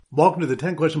Welcome to the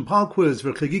 10-question pop quiz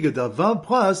for Chagigah Daf Vav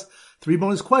plus 3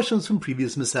 bonus questions from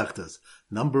previous Masechtas.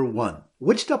 Number 1.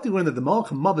 Which daf do you learn that the Malach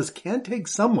HaMavis can't take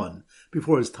someone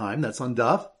before his time? That's on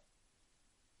daf.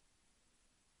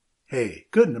 Hey,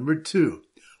 good. Number 2.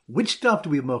 Which daf do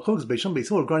we have Malchokes Beisham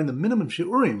Beisil regarding the minimum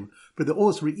shiurim for the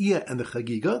Olos Re'iyah and the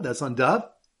Chagigah? That's on daf.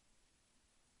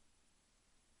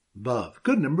 Vav.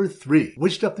 Good. Number 3.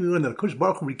 Which daf do we learn that HaKadosh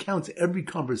Baruch Hu recounts every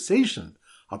conversation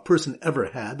a person ever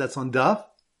had? That's on daf.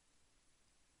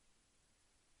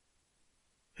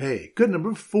 Hey, good.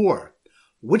 Number 4.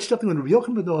 Which daf do we learn Rabbi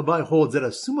Yochanan ben Levi holds that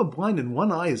a summa blind in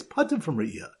one eye is patur from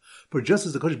Re'iyah? For just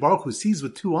as the HaKadosh Baruch Hu sees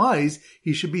with 2 eyes,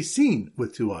 he should be seen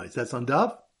with 2 eyes. That's on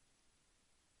daf.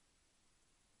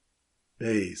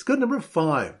 Hey, good. Number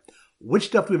 5. Which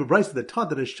daf do we have a brayso that taught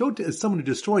that a shota is someone who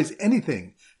destroys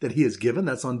anything that he is given?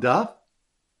 That's on daf.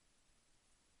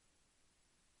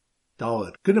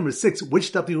 Dalet. Good. Number 6.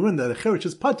 Which daf do we learn that a cherish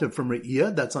is patur from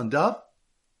Re'iyah? That's on daf.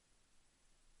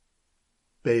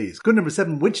 Bays. Good. Number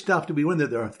 7. Which daf do we learn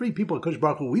that there are 3 people HaKadosh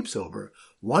Baruch Hu weeps over?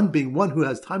 One being one who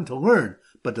has time to learn,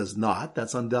 but does not.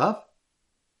 That's on daf.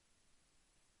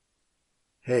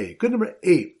 Hey. Good. Number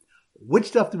 8.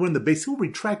 Which daf do we learn the Beis Hillel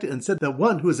retracted and said that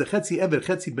one who is a chetzi eved,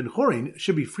 chetzi ben chorin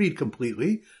should be freed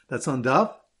completely? That's on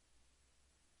daf.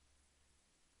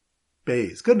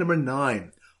 Bays. Good. Number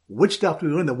 9. Which daf do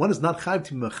we learn that one is not chayv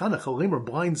to mechanech a lame or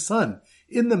blind son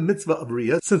in the mitzvah of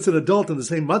Riyah, since an adult in the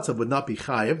same matzav would not be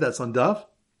chayiv? That's on daf.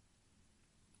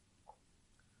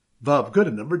 Vav. Good.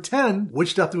 And number 10.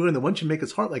 Which daf do we learn that one should make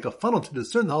his heart like a funnel to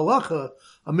discern the halacha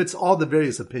amidst all the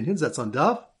various opinions? That's on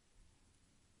daf.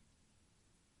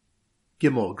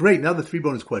 Gimel. Great. Now the 3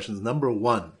 bonus questions. Number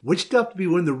 1. Which daf do we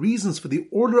learn the reasons for the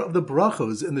order of the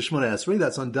brachos in the Shemona Esrei?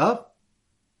 That's on daf.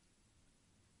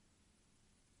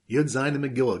 Yud Zayin and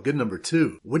Megillah. Good. Number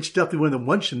 2. Which daf do we learn that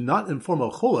one should not inform a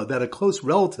chola that a close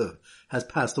relative has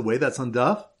passed away? That's on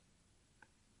daf.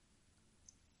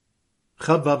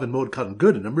 Chav Vav and Mod Katan.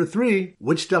 Good. And number 3.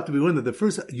 Which daf do we learn that the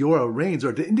first Yorah rains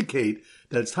are to indicate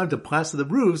that it's time to plaster the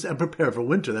roofs and prepare for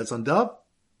winter? That's on daf.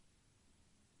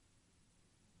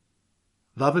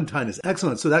 Vav and Tainus.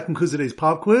 Excellent. So that concludes today's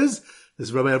pop quiz. This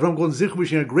is Rabbi Avram Golden Zich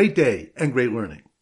wishing you a great day and great learning.